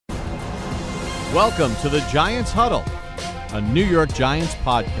Welcome to the Giants Huddle, a New York Giants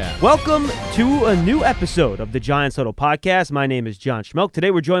podcast. Welcome to a new episode of the Giants Huddle podcast. My name is John Schmelk.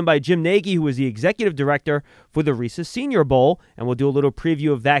 Today we're joined by Jim Nagy, who is the executive director for the Reese's Senior Bowl, and we'll do a little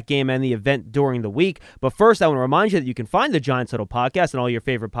preview of that game and the event during the week. But first, I want to remind you that you can find the Giants Huddle podcast on all your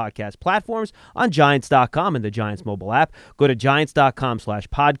favorite podcast platforms on Giants.com and the Giants mobile app. Go to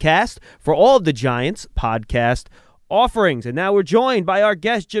Giants.com/podcast for all of the Giants podcast offerings. And now we're joined by our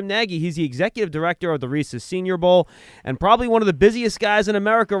guest, Jim Nagy. He's the executive director of the Reese's Senior Bowl and probably one of the busiest guys in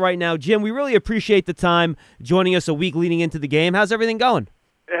America right now. Jim, we really appreciate the time joining us a week leading into the game. How's everything going?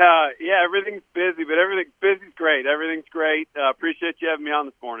 Yeah, everything's busy, but busy's great. Everything's great. Appreciate you having me on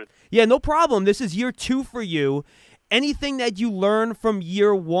this morning. Yeah, no problem. This is year 2 for you. Anything that you learned from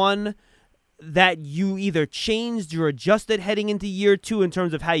year 1 that you either changed or adjusted heading into year 2 in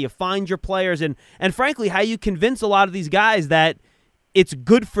terms of how you find your players and frankly, how you convince a lot of these guys that it's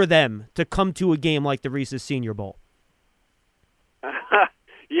good for them to come to a game like the Reese's Senior Bowl?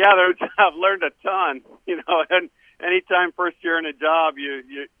 Yeah, I've learned a ton, and anytime first year in a job,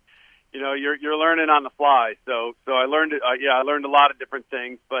 you're learning on the fly. So I learned I learned a lot of different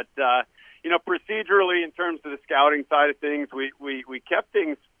things, but procedurally in terms of the scouting side of things, we kept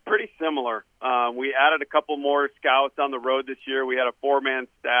things pretty similar. We added a couple more scouts on the road this year. We had a 4-man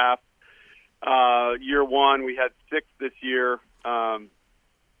staff. Year 1, we had 6 this year. So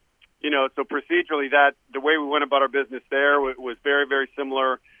procedurally, the way we went about our business there was very, very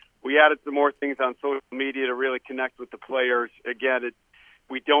similar. We added some more things on social media to really connect with the players. Again,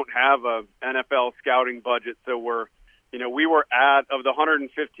 we don't have a NFL scouting budget, so we were of the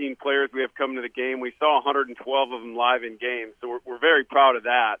 115 players we have coming to the game, we saw 112 of them live in games. So we're very proud of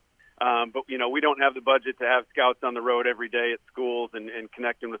that. But we don't have the budget to have scouts on the road every day at schools and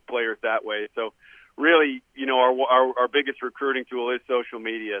connecting with players that way. So really, our biggest recruiting tool is social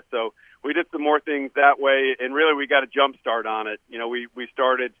media. So we did some more things that way, and really we got a jump start on it. We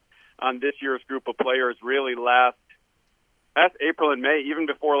started on this year's group of players really last April and May. Even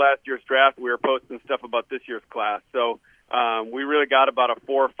before last year's draft, we were posting stuff about this year's class. So we really got about a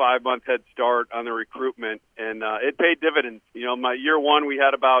 4 or 5 month head start on the recruitment, and it paid dividends. My year 1, we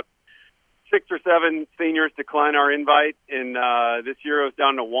had about 6 or 7 seniors decline our invite, and this year it was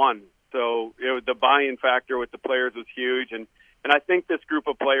down to 1. So the buy-in factor with the players was huge, and I think this group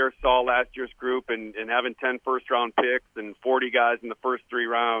of players saw last year's group and having 10 first-round picks and 40 guys in the first 3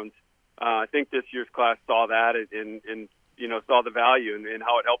 rounds. I think this year's class saw that and saw the value and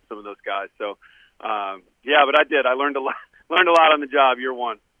how it helped some of those guys. So, but I did. I learned a lot on the job year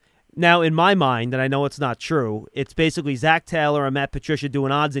 1. Now, in my mind, and I know it's not true, it's basically Zach Taylor and Matt Patricia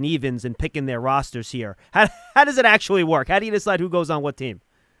doing odds and evens and picking their rosters here. How does it actually work? How do you decide who goes on what team?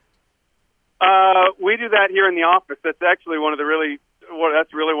 We do that here in the office. That's actually one of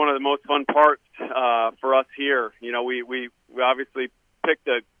the most fun parts for us here. We obviously pick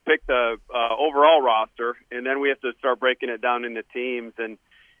the overall roster, and then we have to start breaking it down into teams. And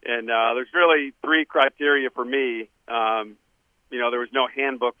there's really 3 criteria for me. There was no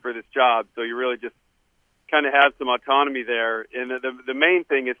handbook for this job, so you really just kind of have some autonomy there. And the main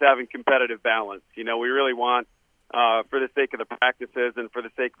thing is having competitive balance. We really want, for the sake of the practices and for the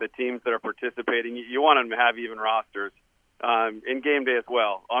sake of the teams that are participating, you want them to have even rosters. In game day as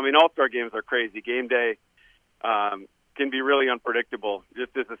well. I mean, all-star games are crazy. Game day can be really unpredictable.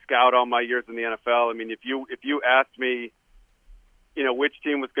 Just as a scout all my years in the NFL, I mean, if you asked me, which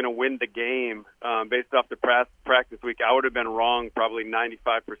team was going to win the game based off the practice week, I would have been wrong probably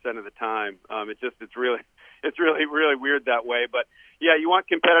 95% of the time. It's really weird that way. But yeah, you want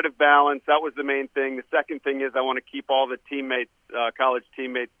competitive balance. That was the main thing. The second thing is I want to keep all the teammates, college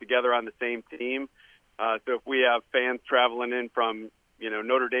teammates, together on the same team. So if we have fans traveling in from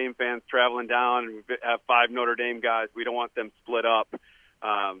Notre Dame fans traveling down, and we have 5 Notre Dame guys, we don't want them split up,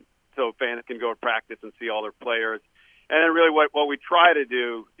 so fans can go to practice and see all their players. And then really what we try to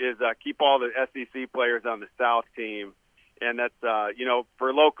do is keep all the SEC players on the South team. And that's,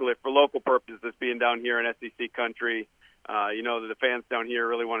 for local purposes, being down here in SEC country, the fans down here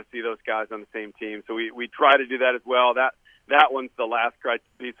really want to see those guys on the same team. So we try to do that as well. That one's the last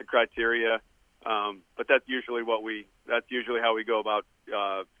piece of criteria. But that's usually how we go about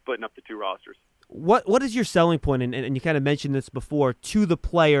splitting up the 2 rosters. What is your selling point, and you kind of mentioned this before, to the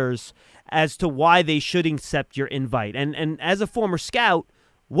players as to why they should accept your invite? And as a former scout,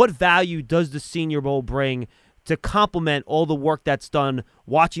 what value does the Senior Bowl bring to complement all the work that's done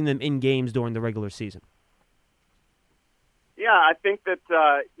watching them in games during the regular season? Yeah, I think that,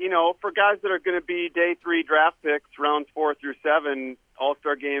 for guys that are going to be day 3 draft picks, rounds 4 through 7,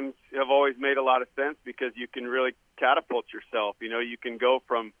 All-Star games have always made a lot of sense because you can really catapult yourself. You can go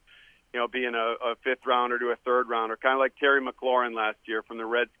from being a fifth rounder to a third rounder, kind of like Terry McLaurin last year from the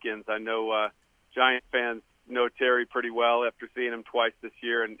Redskins. I know Giant fans know Terry pretty well after seeing him twice this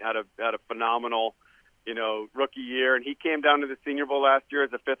year, and had a phenomenal, rookie year. And he came down to the Senior Bowl last year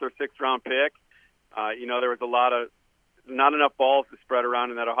as a fifth or sixth round pick. There was not enough balls to spread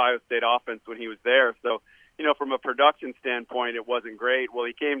around in that Ohio State offense when he was there. So, from a production standpoint, it wasn't great. Well,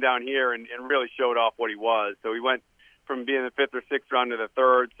 he came down here and really showed off what he was. So he went from being the fifth or sixth round to the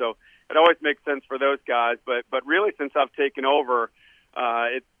third. So it always makes sense for those guys. But really, since I've taken over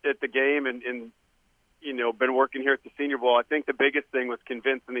at the game and been working here at the Senior Bowl, I think the biggest thing was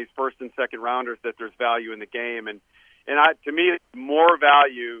convincing these first and second rounders that there's value in the game. And to me, it's more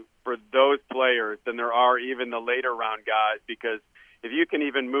value for those players than there are even the later round guys, because if you can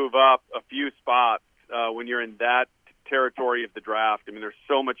even move up a few spots when you're in that territory of the draft, I mean, there's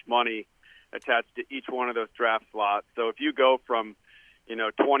so much money attached to each one of those draft slots. So if you go from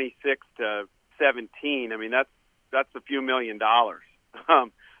 26 to 17, I mean, that's a few $1 million.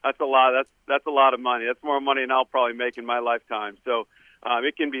 That's a lot. That's a lot of money. That's more money than I'll probably make in my lifetime. So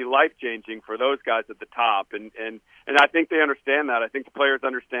it can be life changing for those guys at the top, and I think they understand that. I think the players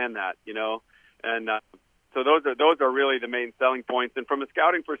understand that, and so those are really the main selling points. And from a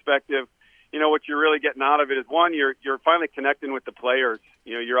scouting perspective, what you're really getting out of it is, one, you're finally connecting with the players.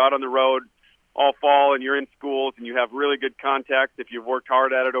 You're out on the road all fall, and you're in schools, and you have really good contacts if you've worked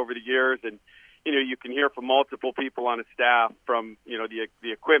hard at it over the years. And you can hear from multiple people on a staff, from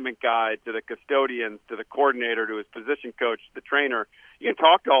the equipment guy to the custodians to the coordinator to his position coach to the trainer. You can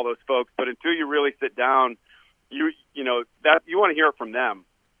talk to all those folks, but until you really sit down, you want to hear it from them.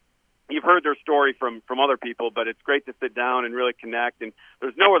 You've heard their story from other people, but it's great to sit down and really connect. And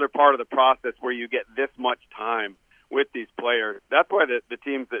there's no other part of the process where you get this much time with these players. That's why the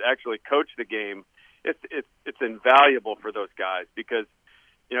teams that actually coach the game, it's invaluable for those guys, because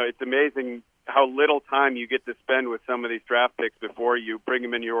it's amazing how little time you get to spend with some of these draft picks before you bring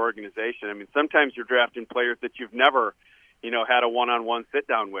them into your organization. I mean, sometimes you're drafting players that you've never, had a one-on-one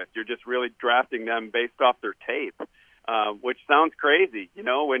sit-down with. You're just really drafting them based off their tape, which sounds crazy,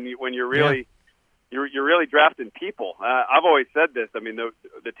 when you're really you're really drafting people. I've always said this. I mean,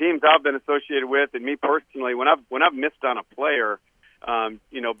 the teams I've been associated with, and me personally, when I've missed on a player,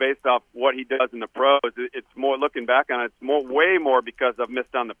 based off what he does in the pros, it's more, looking back on it, it's way more because I've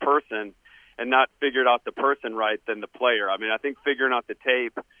missed on the person and not figured out the person right than the player. I mean, I think figuring out the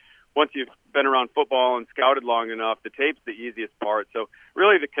tape, once you've been around football and scouted long enough, the tape's the easiest part. So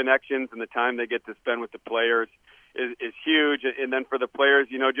really the connections and the time they get to spend with the players is huge. And then for the players,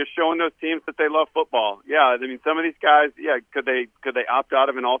 just showing those teams that they love football. Yeah, I mean, some of these guys, could they opt out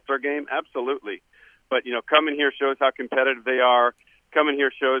of an all-star game? Absolutely. But, coming here shows how competitive they are. Coming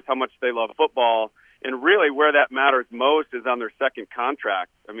here shows how much they love football. And really where that matters most is on their second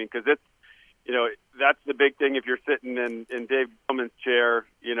contract. I mean, because it's, that's the big thing if you're sitting in Dave Gettleman's chair,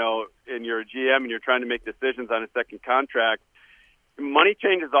 and you're a GM and you're trying to make decisions on a second contract. Money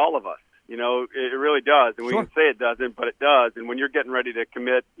changes all of us. It really does. And we can say it doesn't, but it does. And when you're getting ready to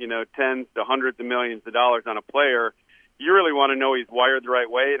commit, tens to hundreds of millions of dollars on a player, you really want to know he's wired the right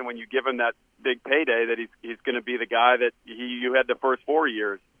way. And when you give him that big payday, that he's going to be the guy that you had the first 4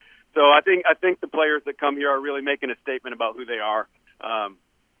 years. So I think the players that come here are really making a statement about who they are.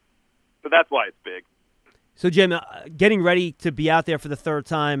 So that's why it's big. So, Jim, getting ready to be out there for the third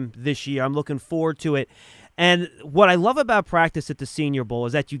time this year, I'm looking forward to it. And what I love about practice at the Senior Bowl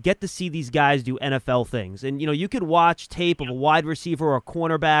is that you get to see these guys do NFL things. And, you could watch tape of a wide receiver or a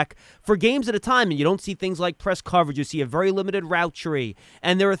cornerback for games at a time, and you don't see things like press coverage. You see a very limited route tree.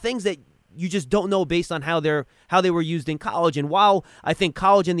 And there are things that you just don't know based on how they were used in college. And while I think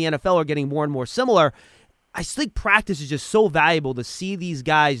college and the NFL are getting more and more similar, I think practice is just so valuable to see these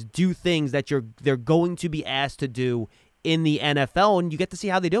guys do things that they're going to be asked to do in the NFL, and you get to see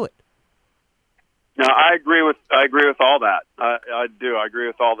how they do it. No, I agree with all that. I do. I agree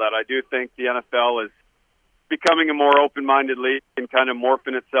with all that. I do think the NFL is becoming a more open-minded league and kind of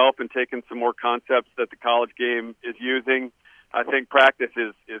morphing itself and taking some more concepts that the college game is using. I think practice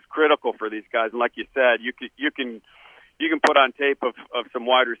is critical for these guys. And like you said, you can put on tape of some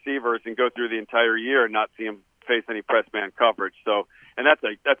wide receivers and go through the entire year and not see them face any press man coverage. So, and that's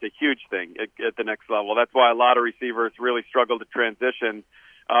a huge thing at the next level. That's why a lot of receivers really struggle to transition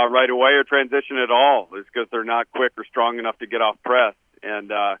right away or transition at all, is because they're not quick or strong enough to get off press. And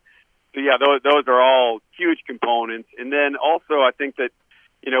so yeah, those are all huge components. And then also, I think that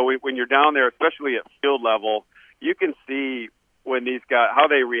when you're down there, especially at field level, you can see when these guys, how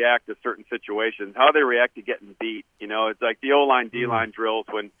they react to certain situations, how they react to getting beat. It's like the O-line, D-line drills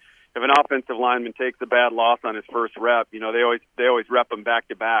when, if an offensive lineman takes a bad loss on his first rep, they always rep them back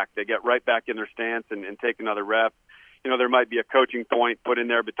to back. They get right back in their stance and take another rep. There might be a coaching point put in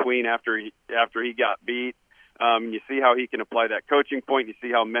there between after he got beat. You see how he can apply that coaching point. You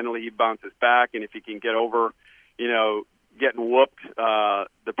see how mentally he bounces back, and if he can get over, getting whooped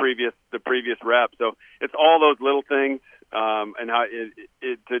the previous rep. So it's all those little things, and how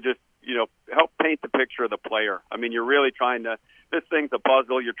it to just help paint the picture of the player. I mean, you're really trying to. This thing's a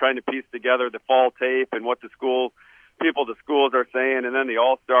puzzle. You're trying to piece together the fall tape and what the schools are saying, and then the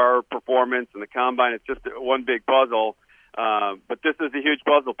all-star performance and the combine. It's just one big puzzle. But this is a huge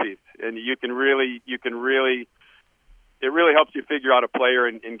puzzle piece, and it really helps you figure out a player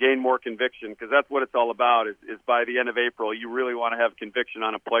and gain more conviction, because that's what it's all about. Is by the end of April, you really want to have conviction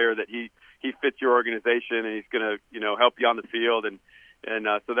on a player that he fits your organization and he's going to help you on the field, and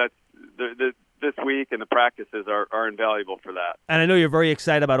so that's this week, and the practices are invaluable for that. And I know you're very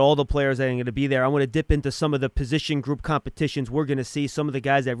excited about all the players that are going to be there. I want to dip into some of the position group competitions we're going to see, some of the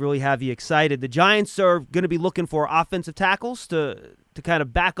guys that really have you excited. The Giants are going to be looking for offensive tackles to kind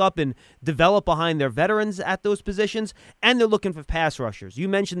of back up and develop behind their veterans at those positions, and they're looking for pass rushers. You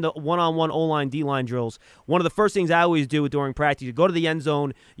mentioned the one-on-one O-line, D-line drills. One of the first things I always do during practice, you go to the end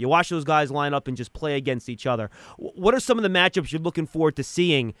zone, you watch those guys line up and just play against each other. What are some of the matchups you're looking forward to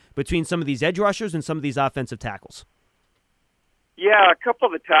seeing between some of these edge rushers and some of these offensive tackles? Yeah, a couple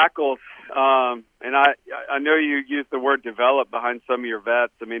of the tackles, and I know you use the word develop behind some of your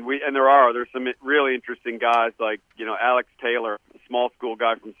vets. I mean, there's some really interesting guys like, Alex Taylor, a small school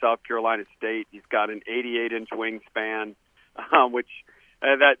guy from South Carolina State. He's got an 88-inch wingspan, which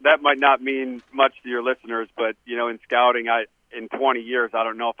that might not mean much to your listeners, but, in scouting, in 20 years, I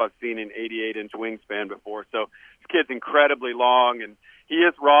don't know if I've seen an 88-inch wingspan before. So this kid's incredibly long, and he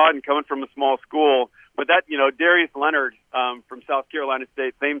is raw and coming from a small school. But that, Darius Leonard from South Carolina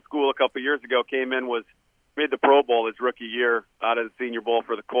State, same school a couple of years ago, made the Pro Bowl his rookie year out of the Senior Bowl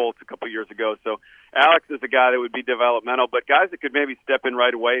for the Colts a couple of years ago. So Alex is a guy that would be developmental, but guys that could maybe step in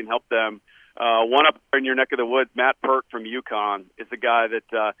right away and help them. One up in your neck of the woods, Matt Pert from UConn, is a guy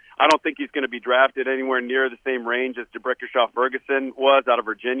that I don't think he's going to be drafted anywhere near the same range as DeBrickashaw Ferguson was out of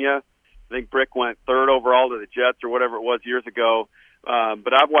Virginia. I think Brick went third overall to the Jets or whatever it was years ago.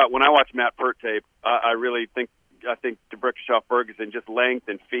 But when I watch Matt Pert tape, I think DeBrickashaw Ferguson, just length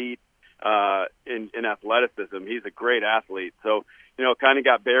and feet, in athleticism, he's a great athlete. So, kind of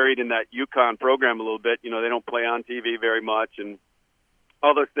got buried in that UConn program a little bit. They don't play on TV very much and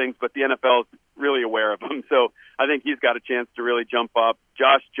all those things, but the NFL is really aware of him. So I think he's got a chance to really jump up.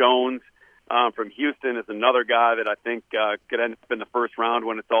 Josh Jones from Houston is another guy that I think could end up in the first round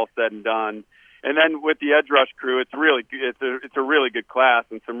when it's all said and done. And then with the edge rush crew, it's a really good class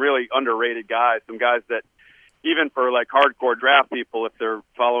and some really underrated guys, some guys that even for like hardcore draft people, if they're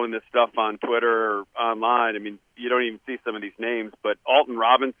following this stuff on Twitter or online, I mean, you don't even see some of these names. But Alton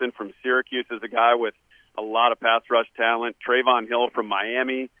Robinson from Syracuse is a guy with a lot of pass rush talent. Trayvon Hill from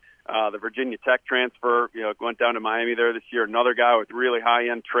Miami, the Virginia Tech transfer, went down to Miami there this year. Another guy with really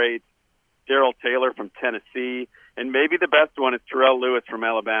high-end traits. Darrell Taylor from Tennessee. And maybe the best one is Terrell Lewis from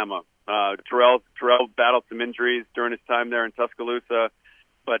Alabama. Terrell battled some injuries during his time there in Tuscaloosa,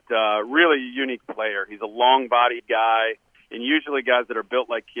 but really unique player. He's a long-bodied guy, and usually guys that are built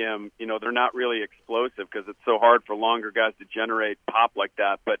like him, they're not really explosive because it's so hard for longer guys to generate pop like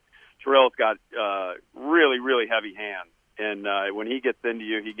that. But Terrell's got really, really heavy hands, and when he gets into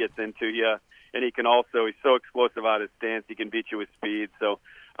you, he gets into you, and he's so explosive out of his stance, he can beat you with speed. So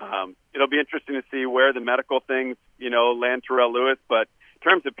it'll be interesting to see where the medical things, land Terrell Lewis, but in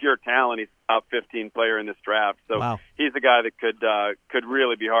terms of pure talent, he's a top 15 player in this draft. So wow. He's a guy that could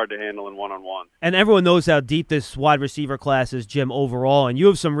really be hard to handle in one-on-one. And everyone knows how deep this wide receiver class is, Jim, overall. And you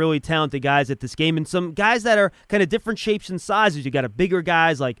have some really talented guys at this game and some guys that are kind of different shapes and sizes. You got bigger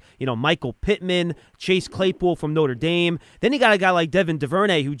guys like, Michael Pittman, Chase Claypool from Notre Dame. Then you got a guy like Devin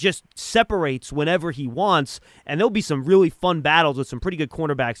DuVernay who just separates whenever he wants. And there'll be some really fun battles with some pretty good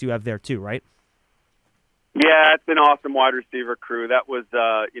cornerbacks you have there too, right? Yeah, it's an awesome wide receiver crew. That was,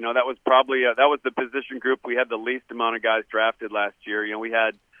 that was the position group we had the least amount of guys drafted last year. We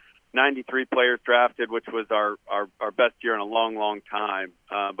had 93 players drafted, which was our best year in a long, long time.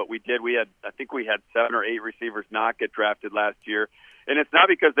 But I think we had 7 or 8 receivers not get drafted last year. And it's not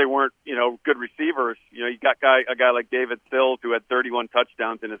because they weren't, good receivers. You got a guy like David Sills who had 31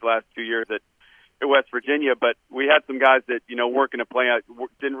 touchdowns in his last 2 years at West Virginia, but we had some guys that, weren't going to play,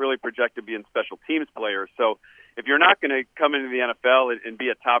 didn't really project to be in special teams players. So if you're not going to come into the NFL and be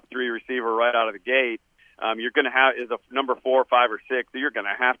a top 3 receiver right out of the gate, you're going to have is a number 4, 5, or 6. So you're going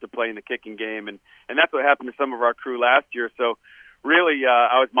to have to play in the kicking game, and that's what happened to some of our crew last year. So really,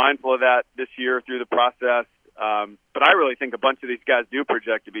 I was mindful of that this year through the process. But I really think a bunch of these guys do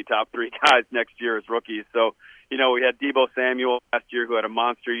project to be top 3 guys next year as rookies. So, we had Deebo Samuel last year who had a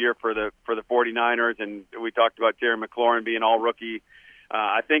monster year for the 49ers, and we talked about Terry McLaurin being all rookie.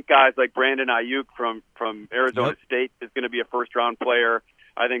 I think guys like Brandon Ayuk from Arizona State is going to be a first-round player.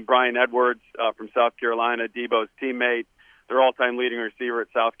 I think Brian Edwards from South Carolina, Deebo's teammate, their all-time leading receiver at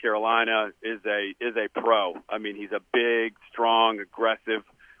South Carolina, is a pro. I mean, he's a big, strong, aggressive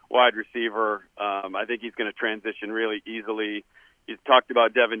wide receiver. I think he's going to transition really easily. He's talked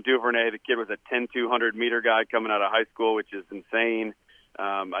about Devin Duvernay. The kid was a 10-200-meter guy coming out of high school, which is insane.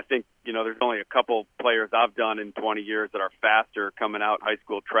 I think, there's only a couple players I've done in 20 years that are faster coming out high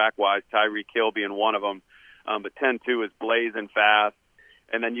school track-wise, Tyreek Hill being one of them. But 10-2 is blazing fast.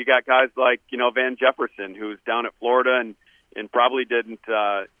 And then you got guys like, Van Jefferson, who's down at Florida and probably didn't,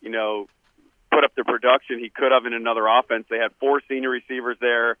 put up the production he could have in another offense. They had 4 senior receivers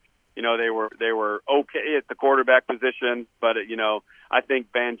there. They were okay at the quarterback position, but I think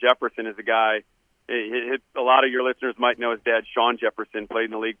Van Jefferson is a guy. A lot of your listeners might know his dad, Sean Jefferson, played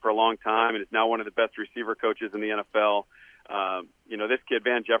in the league for a long time and is now one of the best receiver coaches in the NFL. This kid,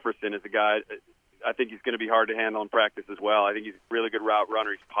 Van Jefferson, is a guy. I think he's going to be hard to handle in practice as well. I think he's a really good route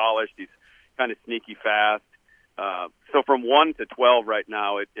runner. He's polished. He's kind of sneaky fast. So from 1 to 12 right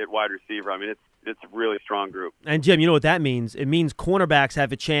now at wide receiver, I mean, it's a really strong group. And, Jim, you know what that means? It means cornerbacks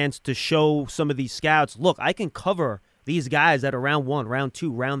have a chance to show some of these scouts, look, I can cover these guys that are round 1, round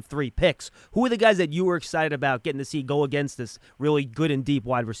 2, round 3 picks. Who are the guys that you were excited about getting to see go against this really good and deep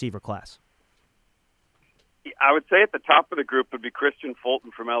wide receiver class? I would say at the top of the group would be Christian Fulton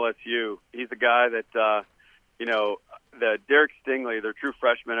from LSU. He's a guy that, the Derek Stingley, their true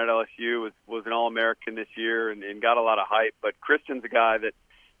freshman at LSU, was an All-American this year and got a lot of hype. But Christian's a guy that's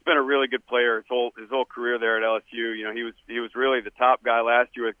been a really good player his whole career there at LSU. He was really the top guy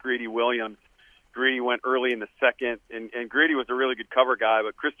last year with Greedy Williams. Greedy went early in the second, and Greedy was a really good cover guy,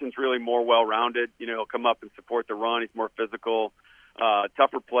 but Christian's really more well-rounded. He'll come up and support the run. He's more physical,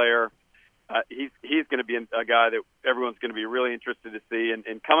 tougher player. He's going to be a guy that everyone's going to be really interested to see.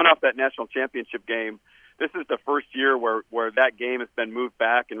 And coming off that national championship game, this is the first year where that game has been moved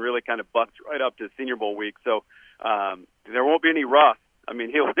back and really kind of bucked right up to Senior Bowl week. So there won't be any rust. I mean,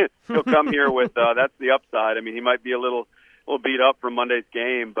 he'll come here with that's the upside. I mean, he might be a little beat up from Monday's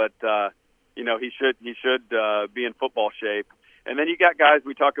game, but he should be in football shape. And then you got guys,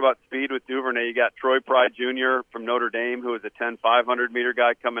 we talk about speed with Duvernay. You got Troy Pride Jr. from Notre Dame, who is a 10-500-meter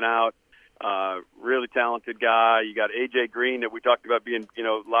guy coming out. Really talented guy. You got A.J. Green that we talked about being,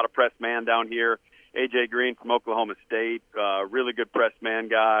 a lot of press man down here. A.J. Green from Oklahoma State, really good press man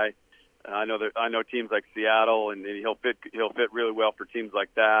guy. I know teams like Seattle, and he'll fit really well for teams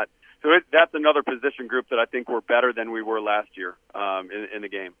like that. So that's another position group that I think we're better than we were last year in the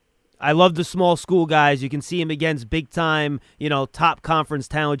game. I love the small school guys. You can see him against big-time, top conference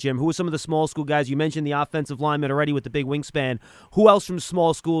talent, Jim. Who are some of the small school guys? You mentioned the offensive lineman already with the big wingspan. Who else from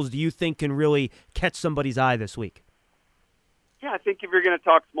small schools do you think can really catch somebody's eye this week? Yeah, I think if you're going to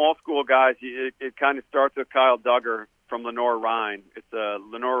talk small school guys, it kind of starts with Kyle Duggar from Lenoir-Rhyne.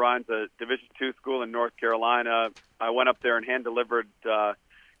 Lenoir-Rhyne's a Division II school in North Carolina. I went up there and hand-delivered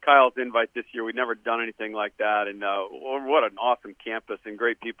Kyle's invite this year. We'd never done anything like that, and what an awesome campus and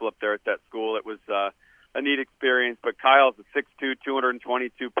great people up there at that school. It was a neat experience, but Kyle's a 6'2",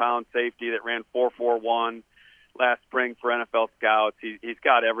 222-pound safety that ran 4.41 last spring for NFL scouts. He's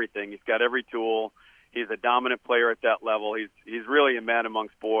got everything. He's got every tool. He's a dominant player at that level. He's really a man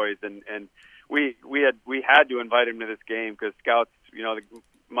amongst boys, and we had to invite him to this game because scouts,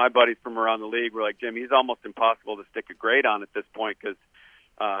 my buddies from around the league were like, Jim, he's almost impossible to stick a grade on at this point because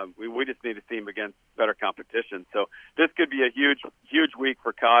we just need to see him against better competition. So this could be a huge week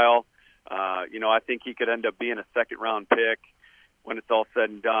for Kyle. I think he could end up being a second-round pick when it's all said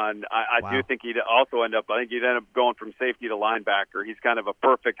and done. I do think he'd also end up going from safety to linebacker. He's kind of a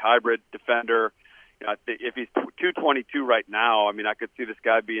perfect hybrid defender. If he's 222 right now, I mean, I could see this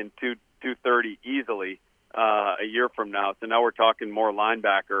guy being 230 easily a year from now. So now we're talking more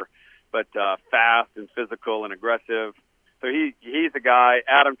linebacker, but fast and physical and aggressive. So he's a guy.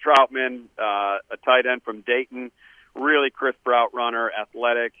 Adam Troutman, a tight end from Dayton, really crisp route runner,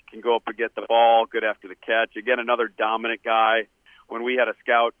 athletic, can go up and get the ball, good after the catch. Again, another dominant guy. When we had a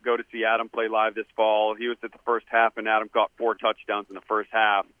scout go to see Adam play live this fall, he was at the first half, and Adam caught 4 touchdowns in the first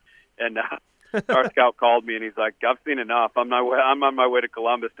half. And our scout called me, and he's like, I've seen enough. I'm on my way to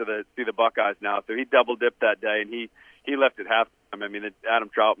Columbus to see the Buckeyes now. So he double-dipped that day, and he left at halftime. I mean,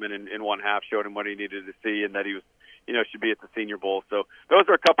 Adam Troutman in one half showed him what he needed to see and that he was, should be at the Senior Bowl. So those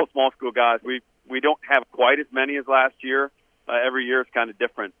are a couple small school guys. We don't have quite as many as last year, every year is kind of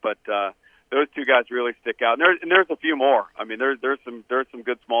different, but those two guys really stick out. And there's a few more. I mean, there's some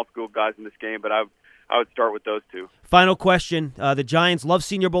good small school guys in this game, but I would start with those two. Final question. The Giants love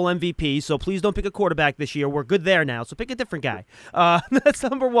Senior Bowl MVP, so please don't pick a quarterback this year. We're good there now, so pick a different guy. That's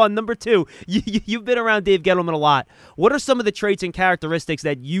number one. Number two, you've been around Dave Gettleman a lot. What are some of the traits and characteristics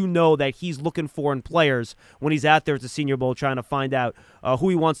that you know that he's looking for in players when he's out there at the Senior Bowl trying to find out who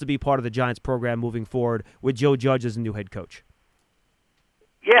he wants to be part of the Giants program moving forward with Joe Judge as a new head coach?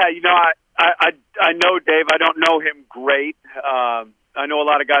 Yeah, I know Dave. I don't know him great. I know a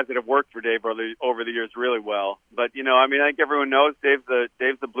lot of guys that have worked for Dave over the years really well. But, I think everyone knows Dave's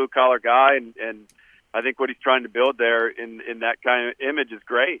a blue-collar guy, and I think what he's trying to build there in that kind of image is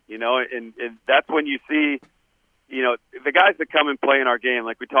great, and that's when you see, the guys that come and play in our game,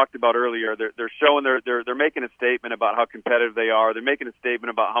 like we talked about earlier, they're showing they're making a statement about how competitive they are. They're making a statement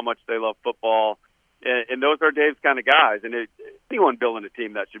about how much they love football. And those are Dave's kind of guys. And anyone building a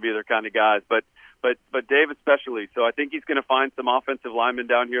team, that should be their kind of guys. But Dave especially. So I think he's going to find some offensive linemen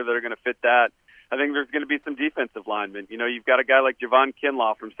down here that are going to fit that. I think there's going to be some defensive linemen. You've got a guy like Javon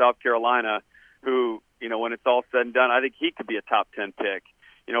Kinlaw from South Carolina who, when it's all said and done, I think he could be a top 10 pick.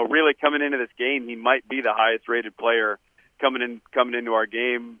 Really coming into this game, he might be the highest rated player coming into our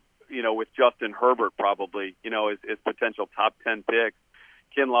game, with Justin Herbert probably, as potential top 10 picks.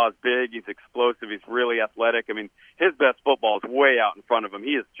 Kinlaw's big. He's explosive. He's really athletic. I mean, his best football is way out in front of him.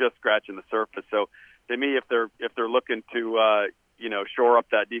 He is just scratching the surface. So, to me, if they're looking to shore up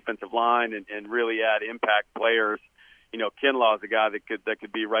that defensive line and really add impact players, Kinlaw is a guy that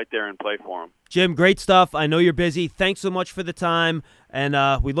could be right there and play for him. Jim, great stuff. I know you're busy. Thanks so much for the time, and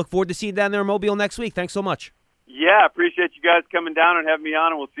we look forward to seeing you down there in Mobile next week. Thanks so much. Yeah, appreciate you guys coming down and having me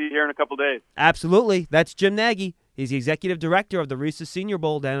on, and we'll see you here in a couple days. Absolutely. That's Jim Nagy. He's the executive director of the Reese's Senior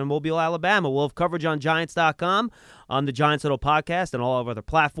Bowl down in Mobile, Alabama. We'll have coverage on Giants.com, on the Giants Huddle podcast, and all of our other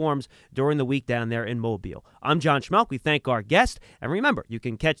platforms during the week down there in Mobile. I'm John Schmelk. We thank our guest. And remember, you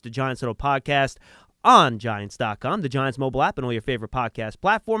can catch the Giants Huddle podcast on Giants.com, the Giants mobile app, and all your favorite podcast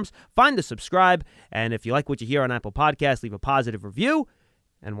platforms. Find the subscribe. And if you like what you hear on Apple Podcasts, leave a positive review.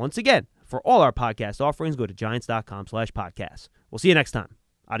 And once again, for all our podcast offerings, go to Giants.com/podcasts. We'll see you next time.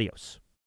 Adios.